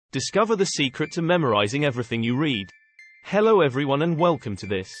Discover the secret to memorizing everything you read. Hello everyone and welcome to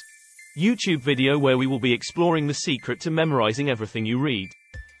this YouTube video where we will be exploring the secret to memorizing everything you read.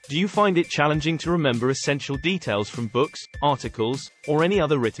 Do you find it challenging to remember essential details from books, articles, or any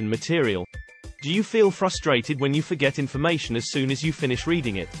other written material? Do you feel frustrated when you forget information as soon as you finish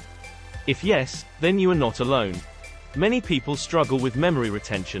reading it? If yes, then you are not alone. Many people struggle with memory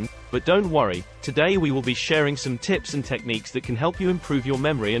retention, but don't worry, today we will be sharing some tips and techniques that can help you improve your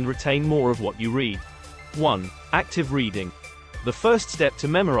memory and retain more of what you read. 1. Active reading. The first step to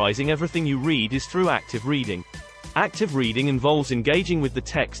memorizing everything you read is through active reading. Active reading involves engaging with the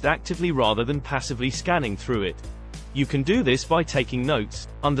text actively rather than passively scanning through it. You can do this by taking notes,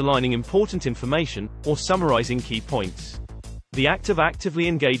 underlining important information, or summarizing key points. The act of actively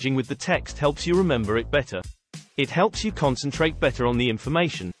engaging with the text helps you remember it better. It helps you concentrate better on the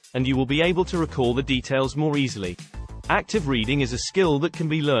information, and you will be able to recall the details more easily. Active reading is a skill that can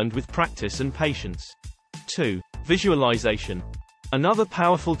be learned with practice and patience. 2. Visualization. Another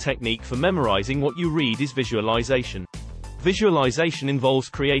powerful technique for memorizing what you read is visualization. Visualization involves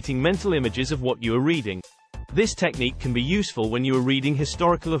creating mental images of what you are reading. This technique can be useful when you are reading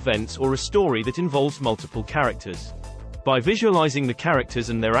historical events or a story that involves multiple characters. By visualizing the characters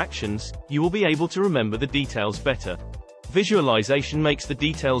and their actions, you will be able to remember the details better. Visualization makes the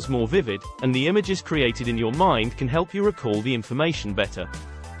details more vivid, and the images created in your mind can help you recall the information better.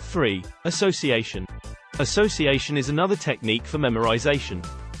 3. Association. Association is another technique for memorization.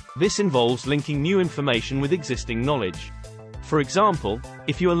 This involves linking new information with existing knowledge. For example,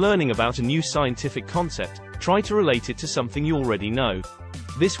 if you are learning about a new scientific concept, try to relate it to something you already know.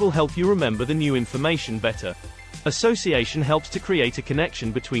 This will help you remember the new information better. Association helps to create a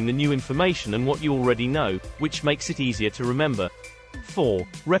connection between the new information and what you already know, which makes it easier to remember. 4.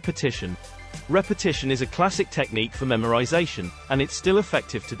 Repetition. Repetition is a classic technique for memorization, and it's still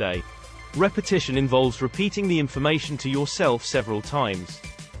effective today. Repetition involves repeating the information to yourself several times.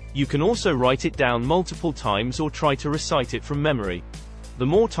 You can also write it down multiple times or try to recite it from memory. The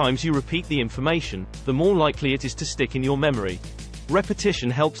more times you repeat the information, the more likely it is to stick in your memory.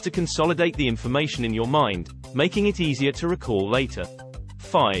 Repetition helps to consolidate the information in your mind, making it easier to recall later.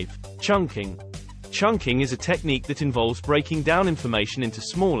 5. Chunking. Chunking is a technique that involves breaking down information into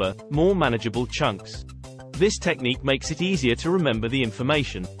smaller, more manageable chunks. This technique makes it easier to remember the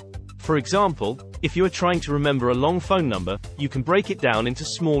information. For example, if you are trying to remember a long phone number, you can break it down into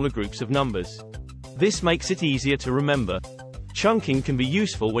smaller groups of numbers. This makes it easier to remember. Chunking can be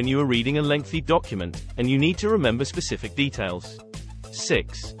useful when you are reading a lengthy document, and you need to remember specific details.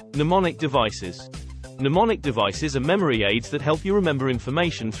 6. Mnemonic devices. Mnemonic devices are memory aids that help you remember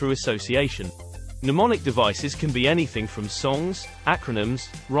information through association. Mnemonic devices can be anything from songs, acronyms,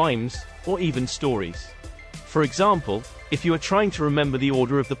 rhymes, or even stories. For example, if you are trying to remember the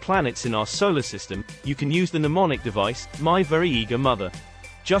order of the planets in our solar system, you can use the mnemonic device, My Very Eager Mother.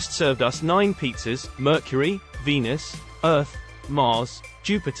 Just served us 9 pizzas: Mercury, Venus, Earth, Mars,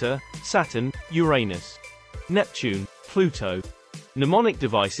 Jupiter, Saturn, Uranus, Neptune, Pluto. Mnemonic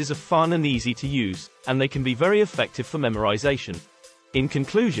devices are fun and easy to use, and they can be very effective for memorization. In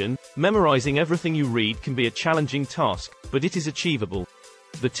conclusion, memorizing everything you read can be a challenging task, but it is achievable.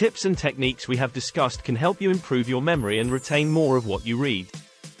 The tips and techniques we have discussed can help you improve your memory and retain more of what you read.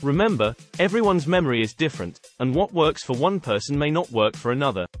 Remember, everyone's memory is different, and what works for one person may not work for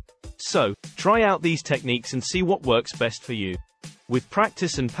another. So, try out these techniques and see what works best for you. With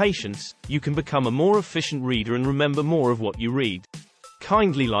practice and patience, you can become a more efficient reader and remember more of what you read.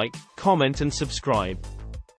 Kindly like, comment and subscribe.